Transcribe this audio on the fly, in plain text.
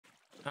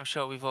I'm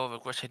sure we've all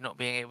regretted not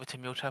being able to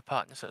mute our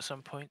partners at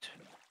some point.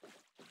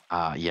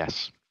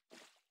 Yes.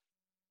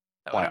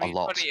 That Quite would a be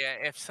lot. funnier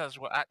if Suz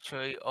were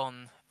actually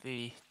on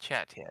the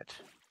chat yet.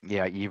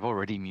 Yeah, you've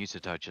already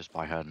muted her just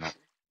by her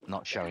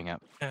not showing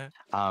up.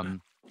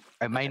 And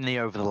mainly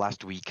over the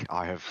last week,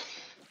 I have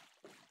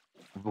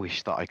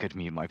wished that I could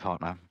mute my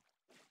partner.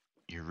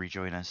 You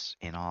rejoin us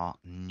in our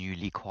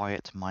newly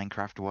quiet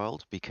Minecraft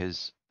world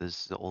because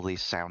there's all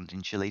these sound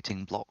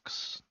insulating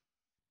blocks.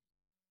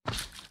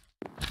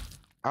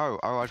 Oh,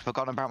 I'd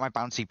forgotten about my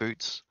bouncy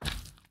boots.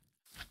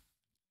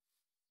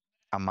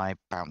 And my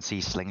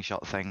bouncy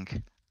slingshot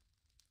thing.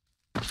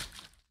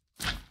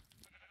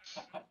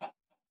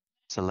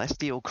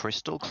 Celestial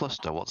Crystal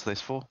Cluster, what's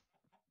this for?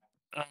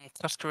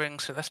 Clustering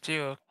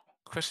celestial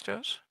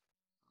crystals?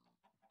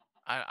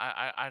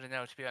 I don't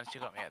know, to be honest,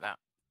 you got me at that.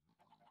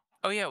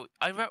 Oh yeah,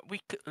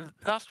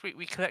 last week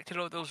we collected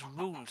all those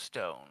rune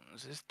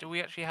stones. Do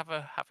we actually have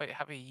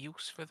a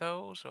use for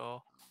those,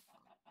 or?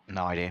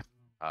 No idea.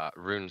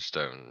 Rune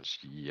stones,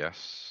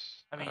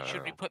 yes. I mean,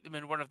 should we put them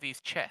in one of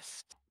these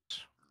chests?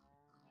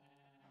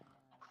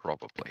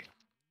 Probably.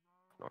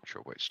 Not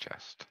sure which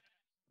chest.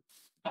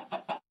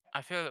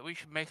 I feel that we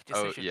should make a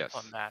decision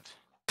on that.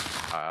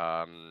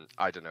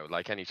 I don't know.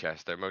 Like any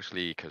chest, they're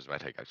mostly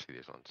cosmetic. Actually,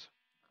 these ones.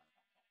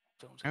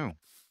 Oh,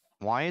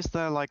 why is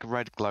there like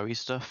red glowy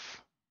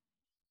stuff?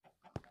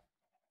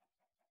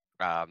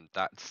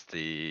 That's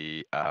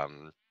the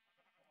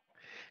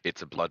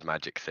it's a blood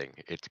magic thing.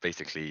 It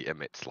basically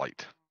emits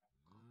light.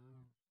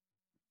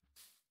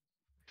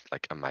 It's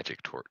like a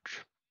magic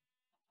torch.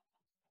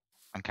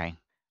 Okay.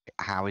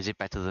 How is it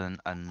better than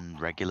a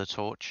regular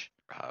torch?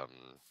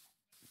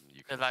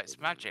 The light's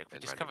magic. We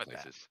discovered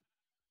that.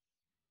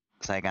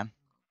 Say again?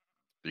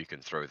 You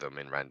can throw them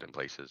in random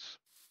places.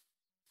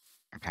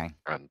 Okay.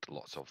 And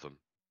lots of them.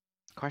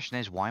 Question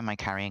is, why am I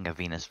carrying a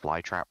Venus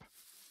flytrap?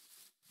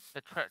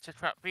 To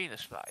trap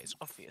Venus flies,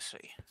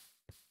 obviously.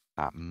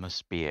 That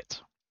must be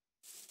it.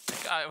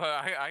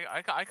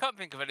 I can't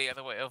think of any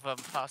other way of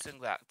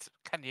passing that.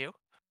 Can you?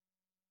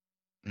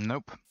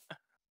 Nope.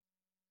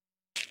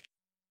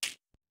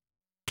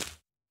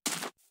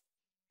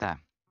 There.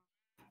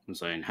 I'm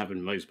saying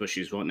having rose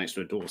bushes right next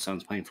to a door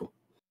sounds painful.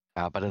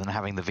 Better than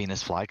having the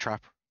Venus flytrap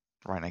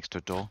right next to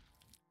a door.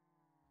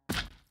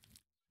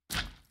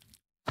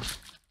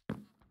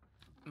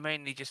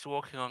 Mainly just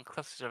walking on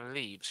clusters of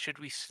leaves. Should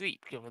we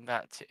sleep, given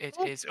that it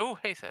is... Oh,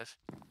 hey, Suz.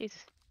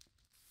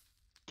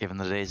 Given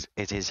that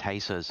it is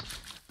hazers.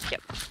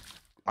 Yep.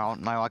 Oh,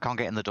 no, I can't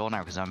get in the door now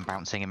because I'm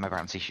bouncing in my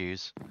bouncy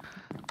shoes.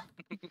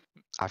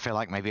 I feel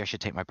like maybe I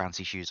should take my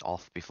bouncy shoes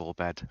off before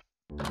bed.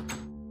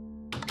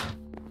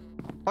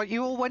 But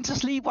you all went to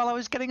sleep while I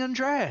was getting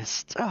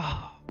undressed.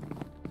 Oh,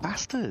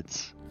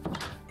 bastards.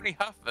 Only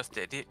half of us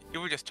did.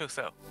 You were just too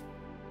so.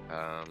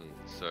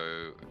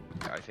 So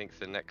I think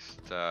the next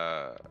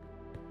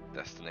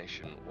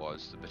destination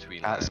was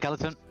between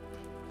skeleton.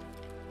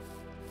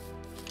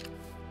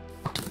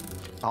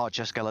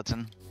 Archer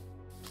skeleton.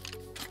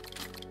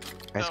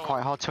 It's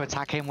quite hard to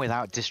attack him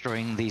without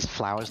destroying these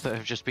flowers that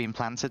have just been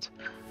planted.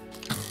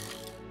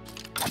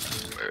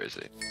 Where is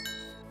he?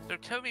 So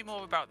tell me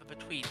more about the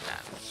Between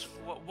Lands.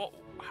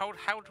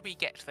 How do we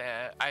get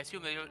there? I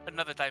assume there's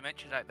another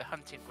dimension like the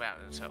hunting ground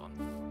and so on.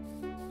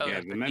 Oh,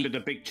 yeah, remember the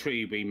big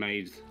tree we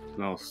made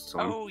last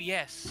time? Oh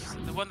yes,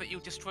 the one that you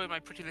destroyed my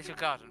pretty little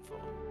garden for.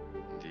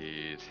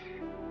 Indeed.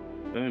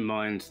 Bear in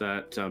mind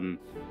that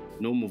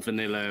normal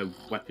vanilla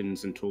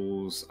weapons and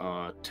tools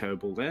are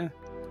terrible there,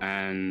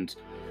 and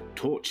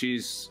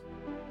torches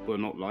will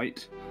not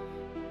light,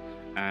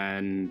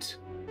 and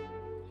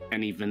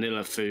any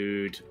vanilla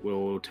food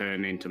will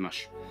turn into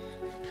mush.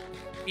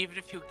 Even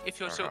if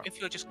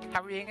you're just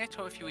carrying it,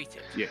 or if you eat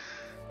it. Yeah,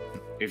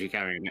 if you're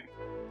carrying it.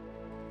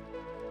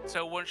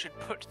 So one should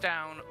put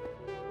down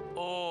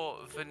all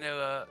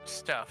vanilla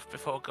stuff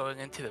before going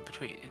into the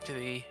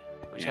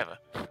whichever.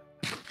 Yeah.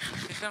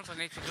 This sounds like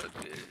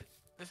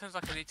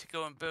I need to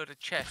go and build a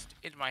chest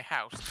in my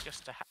house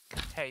just to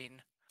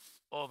contain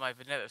all my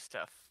vanilla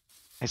stuff.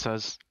 It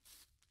says.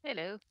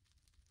 Hello.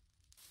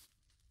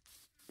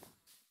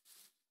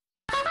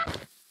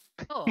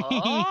 Oh,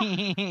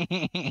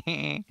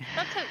 that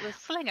took the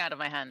sling out of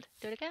my hand.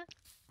 Do it again.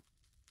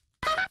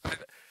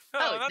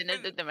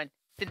 Never mind.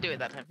 Didn't do it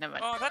that time. Never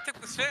mind. Oh, that took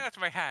the sling out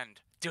of my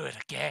hand. Do it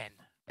again.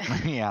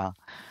 Yeah.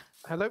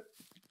 Hello.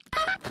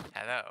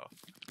 Hello.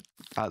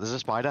 There's a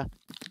spider.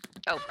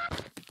 Oh.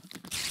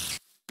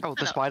 Oh,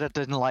 the spider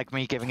didn't like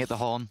me giving it the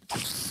horn.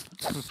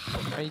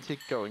 I need to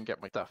go and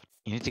get my stuff.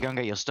 You need to go and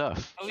get your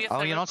stuff. Oh, yes,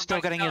 oh you're not still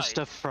getting your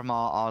stuff from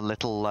our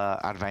little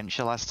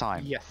adventure last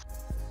time? Yes.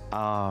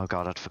 Oh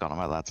god, I'd forgotten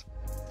about that.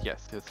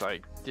 Yes, because I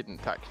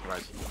didn't actually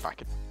manage to get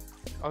back in.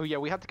 Oh yeah,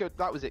 we had to go,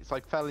 that was it, so I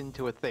fell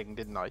into a thing,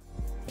 didn't I?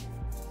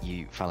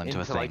 You fell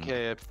into a thing? Like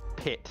a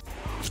pit.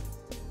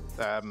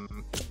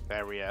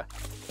 area.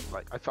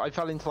 Like I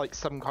fell into like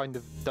some kind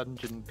of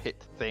dungeon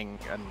pit thing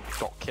and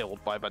got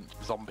killed by a bunch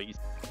of zombies.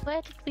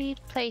 Where did we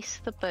place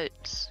the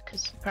boats?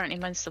 Because apparently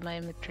mine's still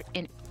in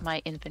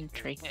my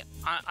inventory. Yeah,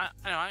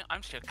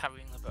 I'm still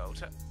carrying the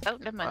boat. Oh,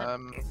 never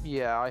mind.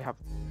 Yeah, I have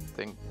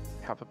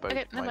a boat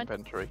Okay, in never my mind.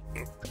 inventory.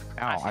 Oh,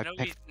 I see I no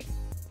picked. reason.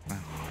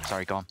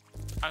 Sorry, go on.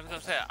 I was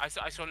going to say,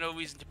 I saw no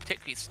reason to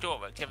particularly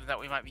store it, given that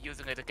we might be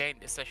using it again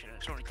this session, and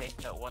it's only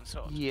taking out one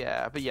sword.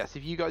 Yeah, but yes,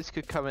 if you guys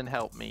could come and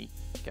help me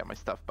get my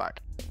stuff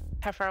back.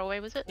 How far away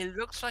was it? It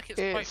looks like it's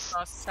quite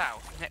far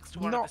south, next to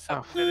one not- of the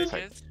south oh,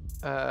 villages.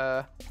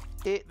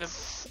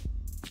 It's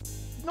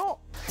not.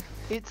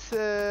 It's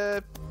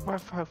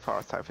how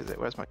far south is it?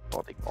 Where's my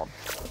body gone?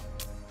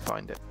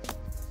 Find it.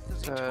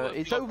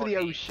 It's over the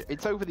ocean.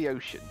 It's over the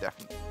ocean,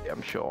 definitely.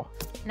 I'm sure.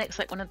 Next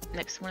to one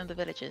of the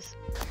villages.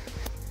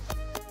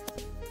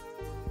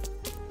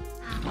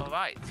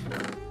 Alright,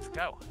 let's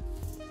go.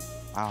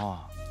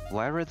 Oh,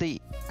 where are the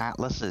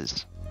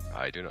atlases?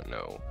 I do not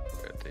know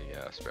where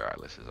the spare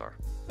atlases are.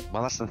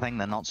 Well, that's the thing.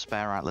 They're not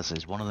spare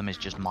atlases. One of them is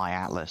just my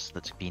atlas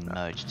that's been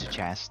merged to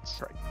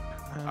chests.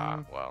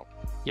 Right. Well.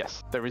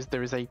 Yes, there is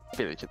a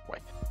village in the way.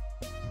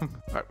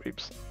 Oh,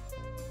 oops.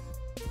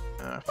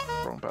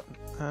 Wrong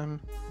button.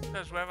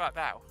 Because where about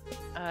thou?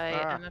 I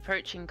am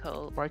approaching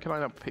Cole. Why can I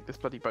not pick this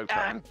bloody boat up?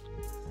 I'm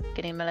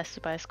getting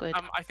molested by a squid.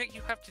 I think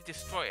you have to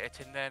destroy it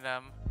and then,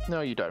 No,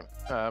 you don't.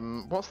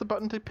 What's the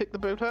button to pick the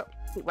boat up?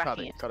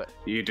 Whacking it. Got it.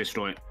 You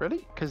destroy it.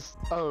 Really? Because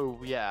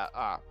yeah.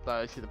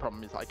 I see. The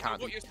problem is I so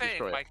can't what you're saying,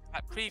 destroy it. Mike,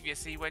 that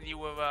previously when you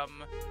were,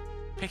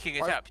 picking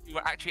it up, you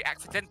were actually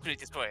accidentally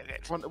destroying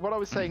it. What I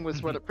was saying was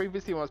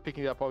previously when I was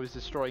picking it up, I was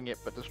destroying it,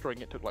 but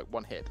destroying it took like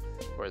one hit,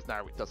 whereas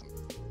now it doesn't.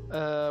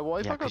 Well,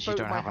 if Yeah, I got 'cause a you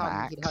boat in don't my have an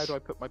hands, then axe. how do I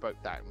put my boat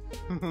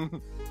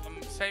down?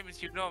 Same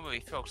as you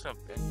normally throw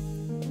something.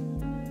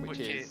 Which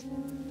is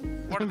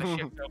one of the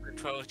shift or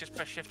controls. Just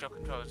press shift or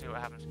control and see what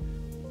happens.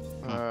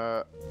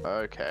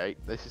 okay.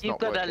 This is You've not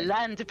got working. a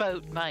land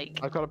boat, Mike.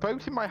 I've got a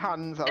boat in my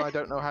hands and I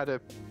don't know how to.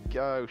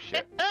 Oh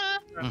shit.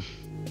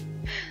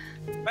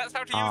 That's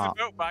how to use a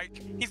boat,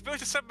 Mike. He's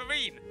built a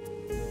submarine.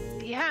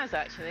 He has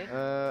actually.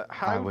 How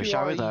I wish do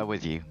I were there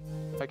with you.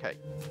 Okay.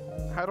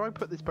 How do I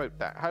put this boat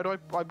down?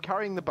 I'm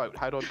carrying the boat.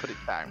 How do I put it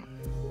down?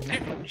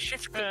 Try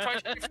shift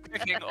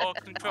clicking or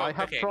control I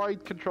have clicking.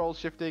 tried control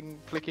shifting,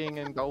 clicking,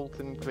 and alt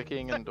and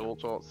clicking, and all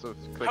sorts of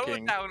Hold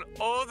clicking. down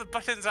all the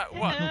buttons at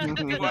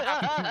once. What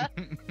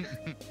happens?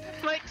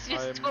 Mike's I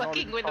just am not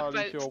talking with a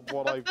entirely boat. sure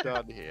what I've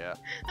done here.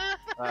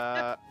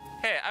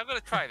 Here, I'm gonna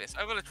try this.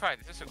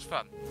 This looks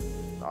fun.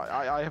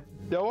 I have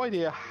no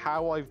idea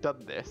how I've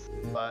done this,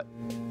 but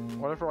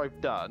whatever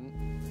I've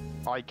done,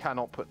 I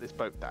cannot put this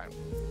boat down.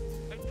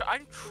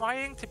 I'm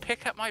trying to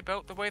pick up my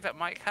boat the way that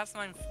Mike has,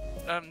 and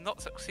I'm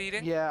not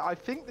succeeding. Yeah, I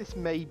think this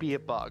may be a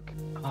bug.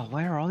 Oh,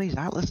 where are all these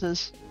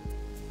atlases?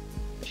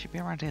 They should be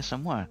around here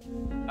somewhere.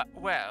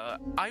 Well,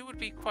 I would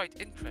be quite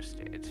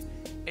interested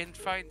in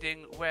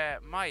finding where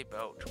my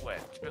boat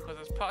went, because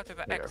as part of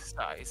the There you go.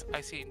 exercise,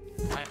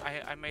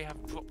 I may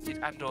have dropped it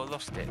and or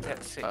lost it.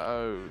 Let's see.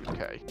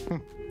 Okay.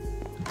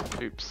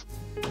 Oops.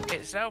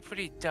 It's now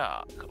pretty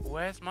dark.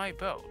 Where's my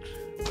boat?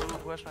 Ooh,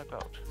 where's my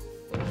boat?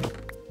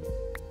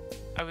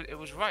 It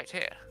was right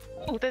here.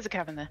 Oh, there's a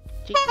cabin there.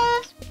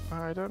 Jesus.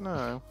 I don't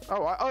know.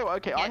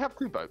 Okay. I have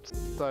two boats,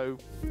 so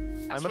I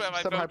That's must where have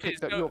my somehow boat is.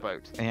 picked up No. your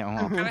boat. Yeah,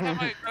 well, Can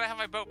I have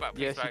my boat back,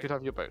 please? Yes, you Right. could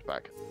have your boat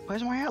back.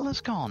 where's my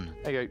atlas gone?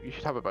 There you go. You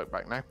should have a boat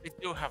back now. I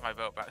do have my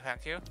boat back,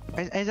 thank you.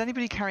 Is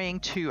anybody carrying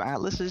two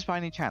atlases by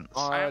any chance?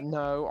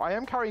 No, I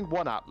am carrying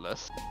one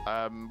atlas,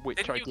 which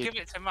Didn't I you did. give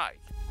it to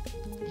Mike?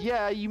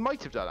 Yeah, you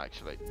might have done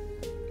actually.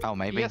 Oh,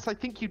 maybe. Yes, I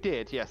think you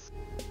did. Yes,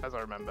 as I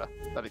remember.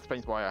 That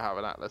explains why I have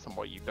an atlas and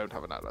why you don't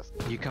have an atlas.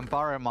 You can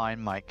borrow mine,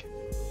 Mike.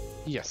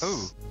 Yes.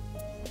 Ooh.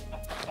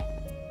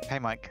 Hey,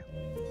 Mike.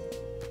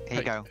 Here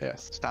you go.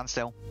 Yes. Stand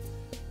still.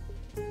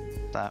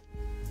 That.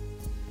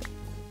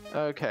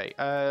 Okay.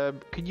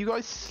 Can you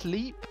guys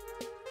sleep?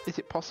 Is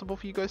it possible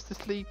for you guys to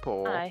sleep,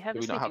 or I have do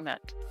a we not sleeping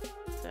have? mat.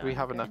 So Do we I'm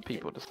have going enough to-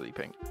 people to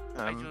sleeping?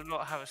 I do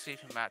not have a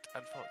sleeping mat,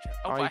 unfortunately.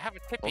 Oh, but I I have a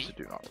tippy. Also,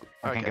 do not.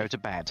 I can go to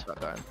bed. Put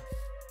that down.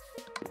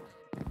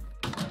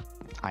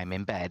 I'm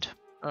in bed.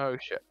 Oh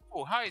shit.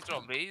 Oh, hi,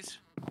 zombies.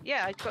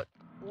 Yeah, I got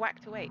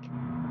whacked awake.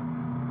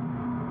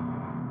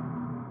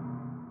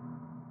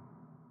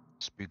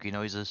 Spooky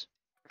noises.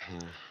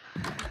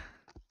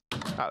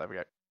 There we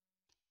go.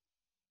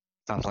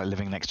 Sounds like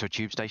living next to a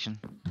tube station.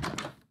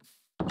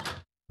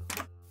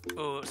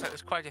 Oh, looks like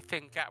there's quite a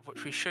thin gap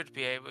which we should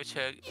be able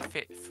to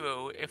fit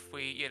through if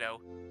we,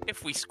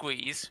 if we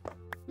squeeze.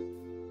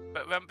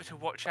 But remember to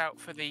watch out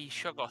for the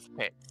Shoggoth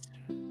pit.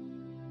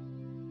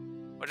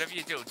 Whatever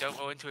you do, don't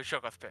go into a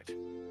Shoggoth pit.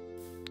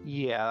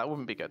 Yeah, that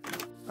wouldn't be good.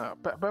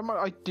 But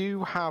I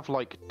do have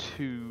like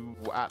 2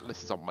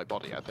 atlases on my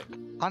body, I think.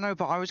 I know,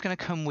 but I was going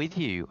to come with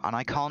you, and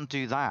I can't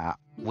do that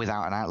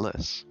without an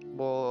atlas.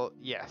 Well,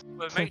 yes.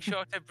 But make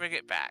sure to bring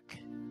it back.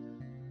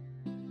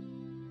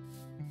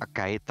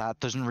 Okay, that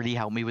doesn't really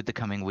help me with the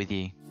coming with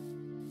you.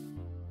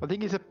 I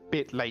think it's a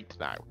bit late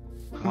now.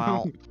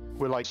 Well,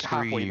 we're like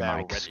screw halfway you, there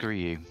Mike. already. Screw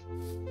you.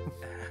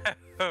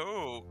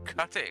 Oh,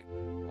 cutting.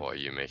 What are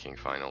you making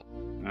final?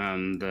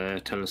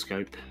 The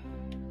telescope.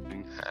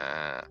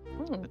 Ah,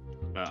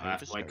 I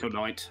have to wait till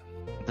night.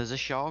 There's a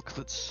shark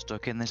that's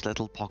stuck in this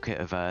little pocket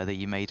of air that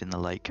you made in the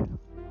lake.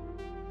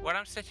 When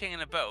I'm sitting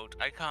in a boat,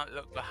 I can't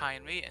look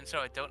behind me, and so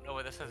I don't know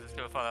where the sun is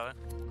still following.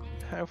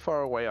 How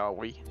far away are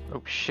we?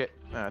 Oh shit!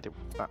 I didn't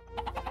want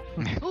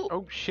that. Ooh,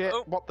 Oh shit!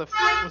 Oh. What the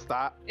f was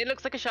that? it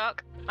looks like a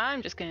shark.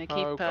 I'm just gonna keep.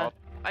 Oh god!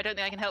 I don't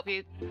think I can help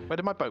you. Where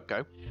did my boat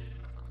go?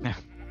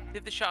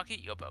 Did the shark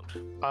eat your boat?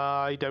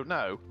 I don't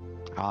know.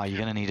 Ah, you're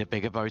gonna need a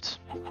bigger boat.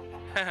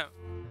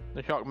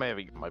 The shark may have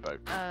eaten my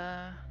boat.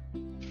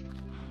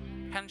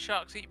 Can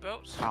sharks eat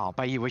boats? Oh, I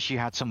bet you wish you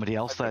had somebody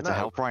else I there don't to know.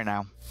 help right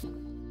now.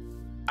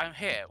 I'm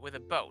here with a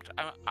boat.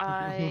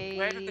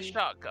 Where did the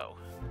shark go?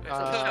 Is The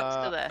the shark's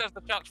still there.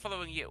 the shark's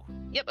following you.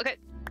 Yep. Okay.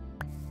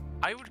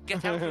 I would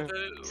get out of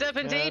the.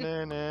 Serpentine.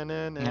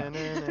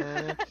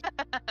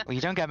 Well,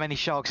 you don't get many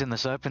sharks in the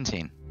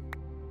Serpentine.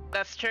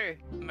 That's true.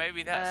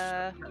 Maybe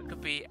that could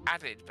be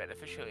added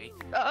beneficially.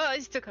 Oh,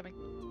 he's still coming.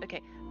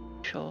 Okay.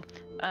 Sure.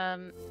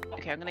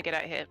 Okay, I'm gonna get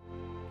out here.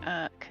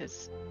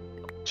 Cause.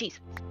 Jeez.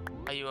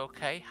 Are you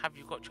okay? Have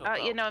you got your boat?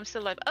 Yeah, no, I'm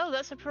still alive. Oh,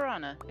 that's a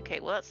piranha. Okay,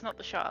 well, that's not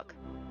the shark.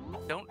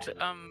 Don't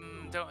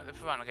let the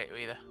piranha get you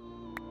either.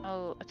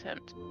 I'll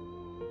attempt.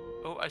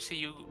 Oh, I see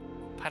you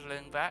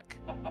paddling back.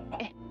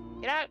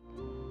 Get out!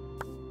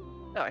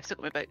 Oh, I've still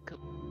got my boat. Cool.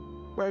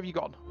 Where have you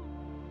gone?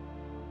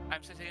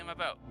 I'm sitting in my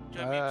boat.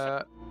 Join me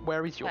in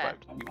Where is your Where?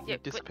 boat? You Yeah,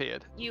 wait.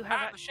 disappeared. You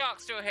have. the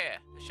shark's still here.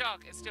 The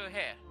shark is still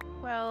here.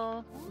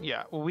 Well,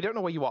 Yeah. Well, we don't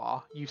know where you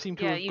are. You seem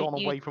to Yeah, have you- gone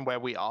you- away from where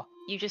we are.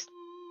 you just.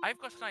 I've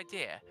got an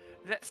idea.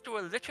 Let's do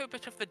a little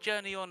bit of the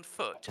journey on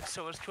foot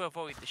so as to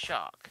avoid the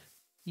shark.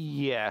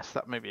 Yes,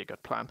 that may be a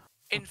good plan.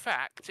 In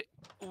fact,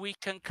 we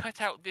can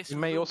cut out this. You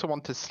may route- also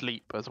want to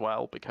sleep as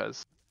well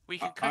because. We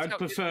can cut I'd out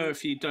this prefer route-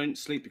 if you don't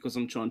sleep because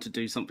I'm trying to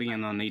do something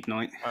and I need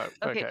night. Oh,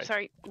 Okay,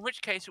 sorry. In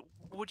which case,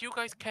 would you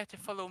guys care to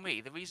follow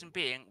me? The reason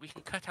being, we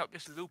can cut out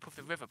this loop of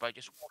the river by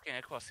just walking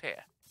across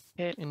here.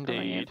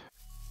 Indeed.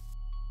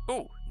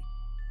 Oh,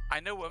 I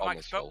know where Mike's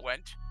Almost boat full.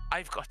 went.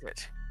 I've got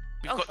it.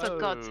 We've Oh, got for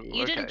God's Oh,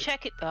 You didn't okay.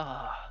 check it.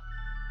 Oh.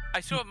 I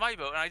saw my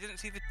boat and I didn't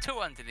see the two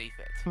underneath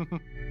it.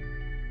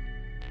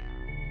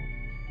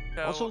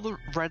 So, What's all the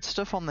red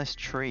stuff on this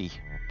tree?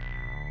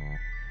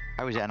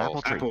 Oh, is it an apple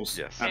Apples. tree? Apples.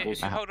 Yes. if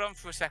Apples. you hold on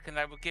for a second,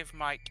 I will give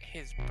Mike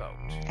his boat.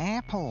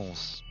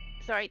 Apples.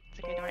 Sorry. It's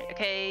okay. Don't worry.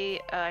 Okay,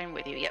 I'm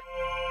with you. Yep.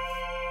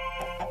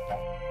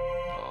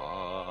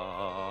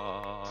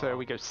 So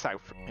we go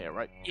south from here,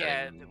 right?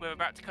 Yeah, we're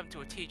about to come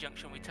to a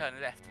T-junction. We turn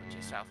left, which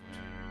is southward.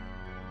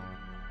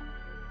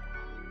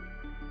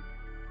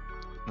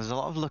 There's a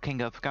lot of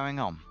looking up going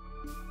on.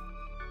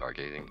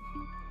 Stargazing.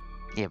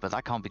 Yeah, but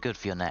that can't be good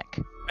for your neck.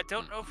 I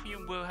don't know if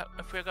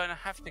if we're going to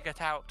have to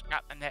get out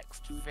at the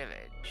next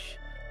village,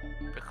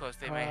 because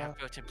they may have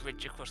built a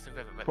bridge across the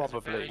river. But there's a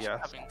probably, village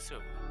yes. coming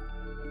soon.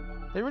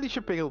 They really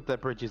should build their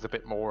bridges a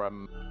bit more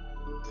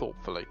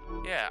thoughtfully.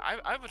 Yeah,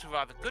 I was a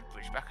rather good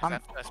bridge back as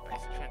that first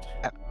place.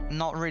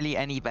 Not really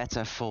any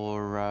better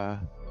for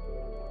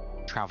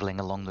traveling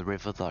along the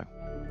river, though.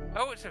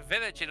 Oh, it's a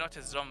village and not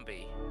a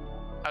zombie.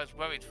 I was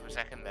worried for a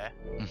second there.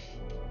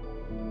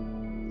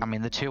 I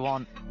mean, the two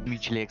aren't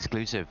mutually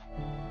exclusive.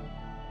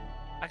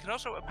 I can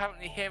also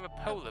apparently hear a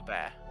polar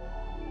bear.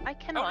 I Oh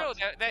cannot.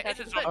 no, there is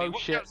a zombie. Oh,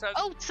 Watch shit. out, son.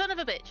 Oh, son of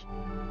a bitch!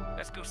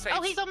 Let's go save.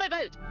 Oh, he's on my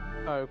boat.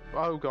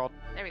 Oh god.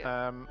 There we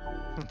go.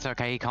 It's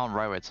okay, he can't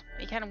row it.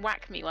 He can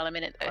whack me while I'm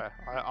in it, though.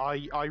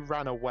 I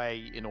ran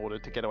away in order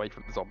to get away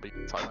from the zombie.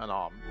 So an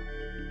arm.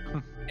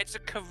 It's a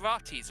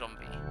karate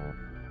zombie.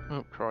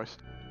 Oh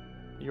Christ.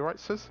 You right,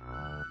 sis?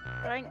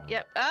 Right?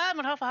 Yep. I'm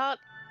on half a heart.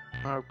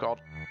 Oh god.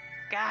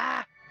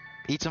 Gah!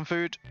 Eat some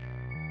food.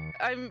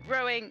 I'm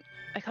rowing.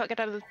 I can't get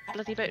out of the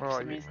bloody boat for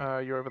some reason.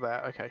 Right, you're over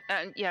there. Okay.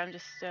 Yeah, I'm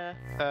just.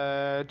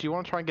 Do you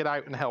want to try and get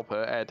out and help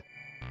her, Ed?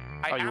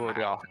 I Oh, you am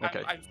already out. are,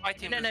 okay. I'm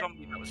fighting the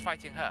zombie that was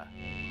fighting her.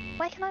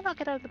 Why can I not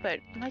get out of the boat?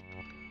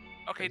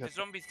 Okay, the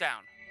zombie's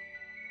down.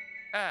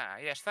 Ah,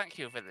 yes, thank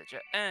you, villager.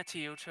 To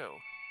you too.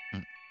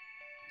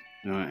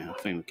 Right, I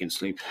think we can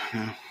sleep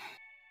now.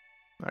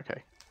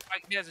 Okay.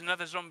 Like, there's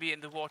another zombie in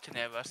the water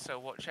near us, so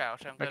watch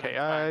out. I'm gonna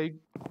Okay.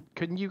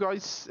 Can you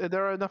guys? Are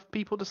there enough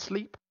people to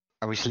sleep?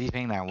 Are we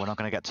sleeping now? We're not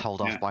going to get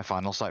told Yeah. off by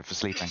Final Sight for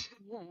sleeping.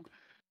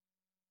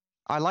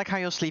 I like how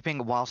you're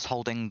sleeping whilst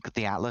holding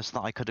the atlas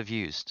that I could have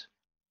used.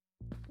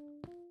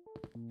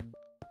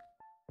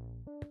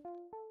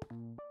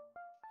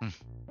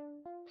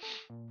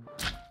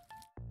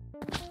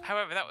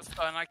 However, that was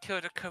fun. I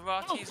killed a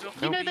karate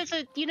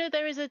zombie.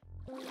 There is a.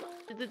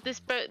 This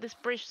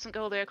bridge doesn't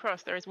go all the way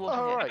across. There is water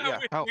Oh, here. right,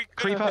 yeah. Oh, We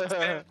creeper.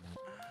 could've-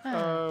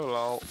 Oh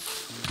lol.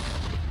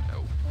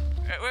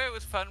 Where it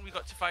was fun, we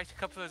got to fight a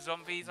couple of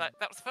zombies. Like,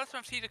 that was the first time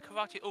I've seen a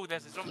karate. Oh,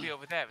 there's a zombie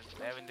over there, isn't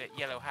there, in the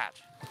yellow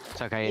hat.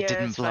 It's okay, it Yeah,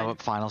 didn't it's blow fine.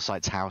 up Final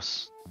Sight's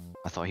house.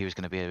 I thought he was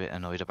going to be a bit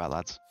annoyed about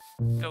that.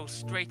 Go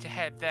straight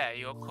ahead there.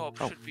 Your corpse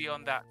Oh. should be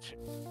on that.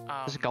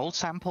 There's a gold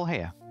sample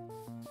here.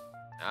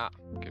 Ah,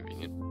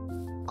 convenient.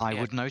 I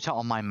would note it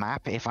on my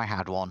map if I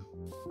had one.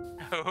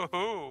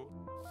 Oh.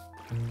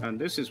 And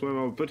this is where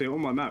I'll put it on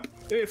my map,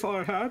 if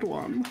I had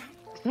one.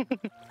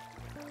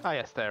 Ah,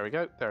 yes, there we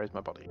go. There is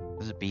my body.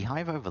 There's a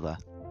beehive over there.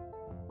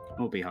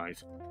 Or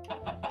beehive.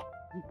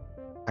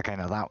 Okay,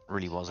 no, that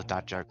really was a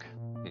dad joke.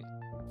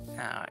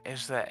 Now,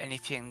 is there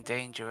anything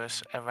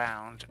dangerous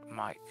around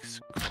Mike's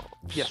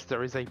corpse? Yes,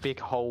 there is a big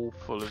hole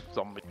full of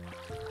zombies.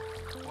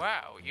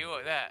 Wow,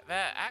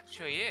 there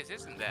actually is,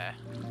 isn't there?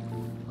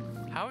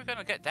 How are we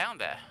gonna get down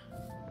there?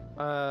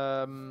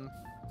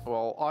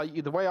 Well,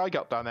 the way I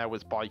got down there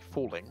was by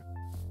falling.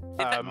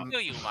 Did that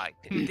kill you, Mike?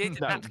 Did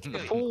No, that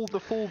kill the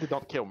fall did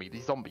not kill me.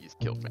 The zombies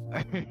killed me.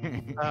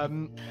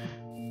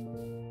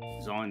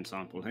 Design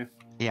sample here.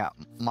 Yeah,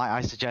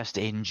 I suggest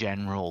in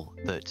general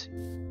that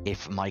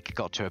if Mike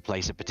got to a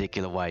place a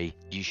particular way,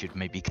 you should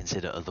maybe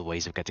consider other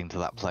ways of getting to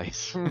that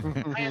place.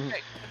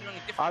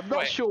 I'm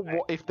not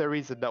sure if there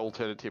is an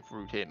alternative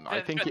route in.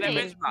 I think there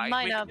is, Mike.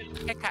 Mine are.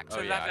 Pickaxe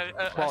Oh, yeah.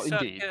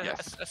 Indeed,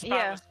 yes. a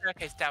spiral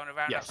staircase down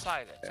around Yes.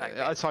 outside it. Like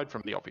this. Aside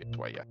from the obvious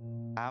way, yeah.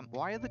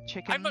 Why are the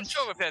chickens? I'm not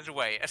sure if there's a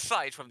way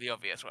aside from the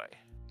obvious way.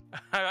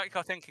 I like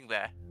your thinking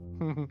there.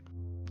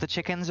 The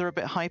chickens are a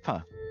bit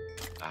hyper.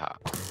 Ah,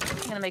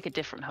 I'm gonna make a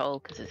different hole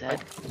because his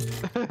head.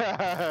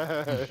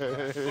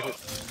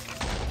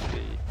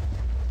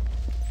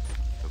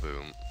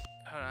 boom.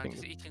 Hold on,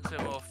 just eating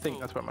some more I think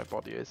food. that's where my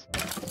body is.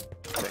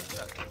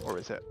 Or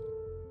is it?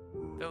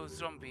 Those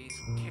zombies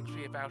kicked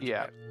me about.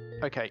 Yeah. A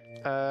bit. Okay.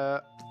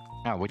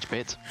 Oh, which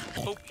bit?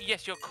 Oh,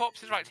 yes, your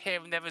corpse is right here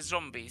and there are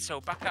zombies,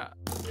 so back up.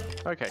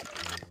 Okay.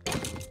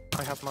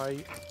 I have my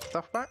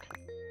stuff back.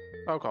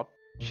 Oh god.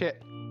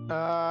 Shit.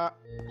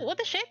 What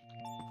the shit?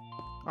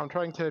 I'm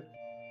trying to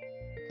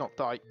not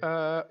die.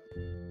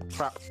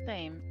 Crap.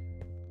 Same.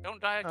 Don't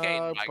die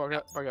again, Mike.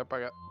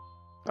 Bugger.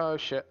 Oh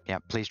shit. Yeah,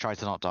 please try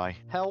to not die.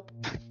 Help.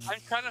 I'm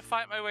trying to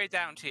fight my way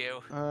down to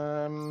you.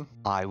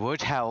 I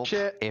would help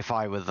Shit. if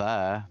I were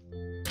there.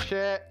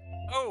 Shit.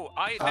 Oh,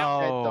 I Oh. know.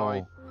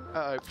 Dead die.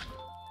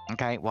 Uh-oh.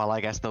 Okay, well,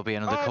 I guess there'll be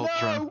another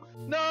corpse run.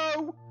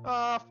 No!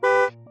 God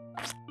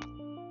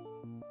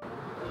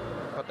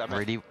damn it.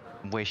 Really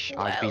wish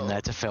I'd been Well.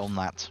 there to film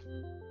that.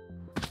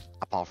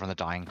 Apart from the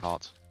dying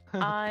part.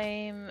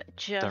 I'm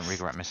just Don't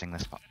regret missing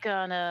this part.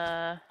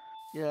 gonna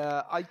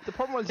Yeah, the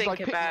problem was think I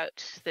picked...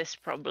 about this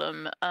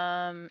problem.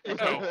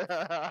 Okay.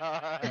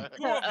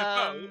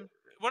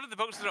 One of the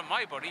boats is on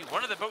my body,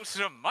 one of the boats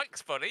is on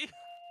Mike's body.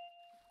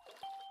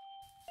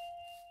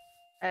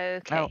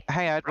 Okay. Oh,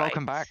 hey Ed,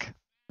 welcome right. back.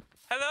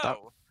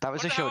 Hello. That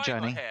was a Wonder short how I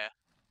got journey. here.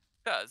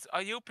 Does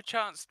are you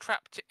perchance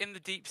trapped in the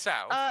deep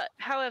south?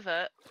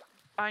 However,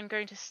 I'm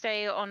going to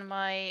stay on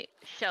my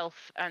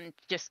shelf and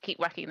just keep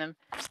whacking them.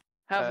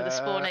 However, the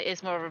spawner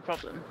is more of a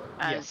problem.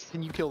 And Yes,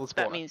 can you kill the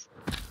spawner? that means.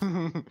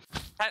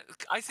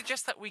 I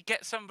suggest that we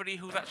get somebody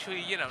who's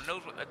actually,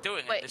 knows what they're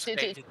doing. Wait, at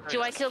this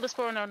do I kill the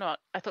spawner or not?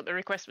 I thought the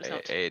request was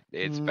not.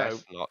 It's No.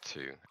 best not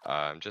to.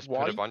 Just put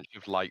Why? a bunch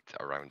of light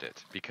around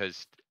it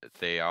because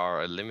they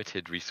are a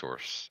limited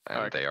resource and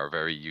Okay. they are a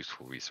very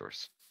useful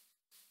resource.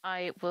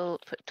 I will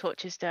put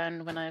torches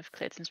down when I've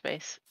cleared some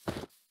space.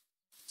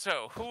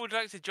 So, who would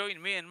like to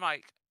join me and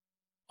Mike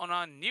on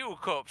our new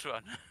corpse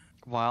run?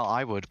 Well,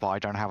 I would, but I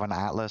don't have an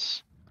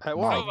atlas. Well,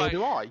 Mike. neither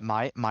do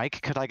I.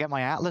 Mike, could I get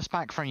my atlas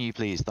back from you,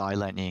 please, that I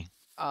lent you?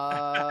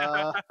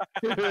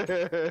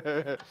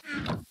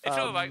 It's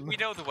all right. We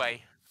know the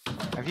way.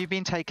 Have you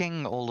been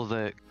taking all of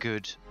the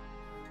good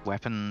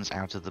weapons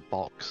out of the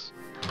box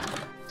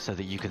so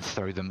that you can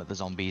throw them at the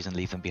zombies and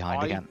leave them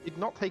behind I again? did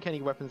not take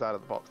any weapons out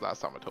of the box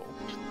last time at all.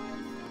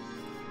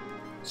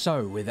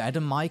 So, with Ed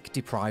and Mike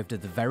deprived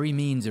of the very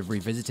means of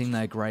revisiting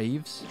their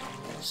graves,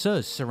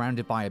 Suz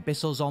surrounded by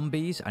abyssal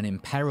zombies and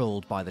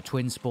imperiled by the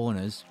twin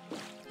spawners,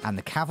 and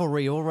the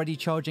cavalry already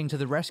charging to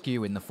the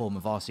rescue in the form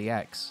of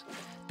RCX,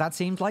 that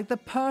seemed like the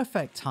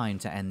perfect time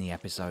to end the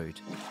episode.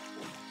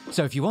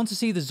 So if you want to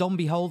see the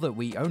zombie hole that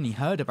we only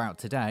heard about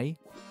today,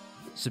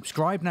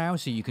 subscribe now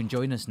so you can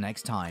join us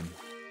next time.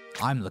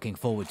 I'm looking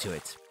forward to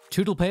it.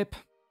 Toodle pip!